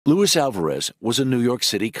Luis Alvarez was a New York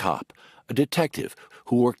City cop, a detective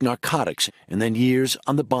who worked narcotics and then years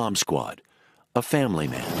on the bomb squad, a family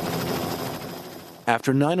man.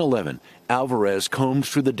 After 9/11, Alvarez combed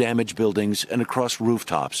through the damaged buildings and across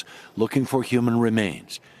rooftops looking for human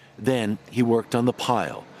remains. Then he worked on the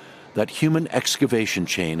pile, that human excavation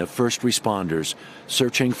chain of first responders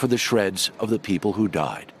searching for the shreds of the people who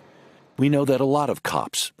died. We know that a lot of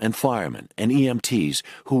cops and firemen and EMTs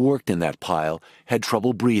who worked in that pile had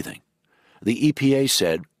trouble breathing. The EPA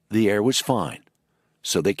said the air was fine,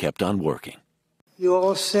 so they kept on working. You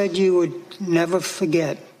all said you would never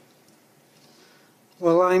forget.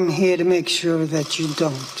 Well, I'm here to make sure that you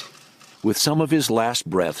don't. With some of his last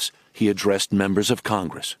breaths, he addressed members of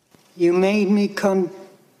Congress. You made me come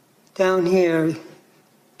down here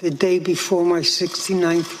the day before my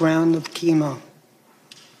 69th round of chemo.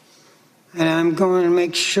 And I'm going to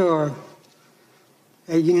make sure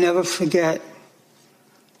that you never forget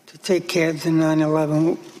to take care of the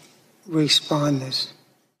 9/11 responders.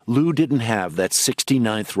 Lou didn't have that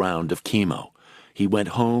 69th round of chemo. He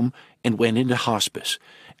went home and went into hospice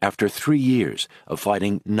after 3 years of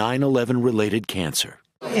fighting 9/11-related cancer.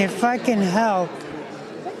 If I can help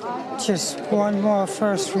just one more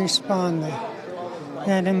first responder,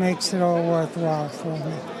 then it makes it all worthwhile for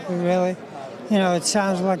me. Really? You know, it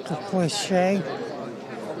sounds like a cliche,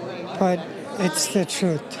 but it's the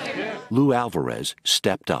truth. Lou Alvarez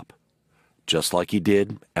stepped up, just like he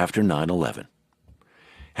did after 9/11.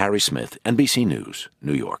 Harry Smith, NBC News,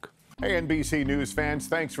 New York. Hey, NBC News fans,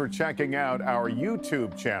 thanks for checking out our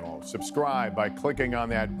YouTube channel. Subscribe by clicking on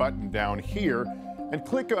that button down here and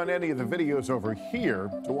click on any of the videos over here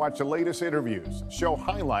to watch the latest interviews, show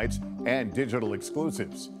highlights, and digital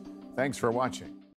exclusives. Thanks for watching.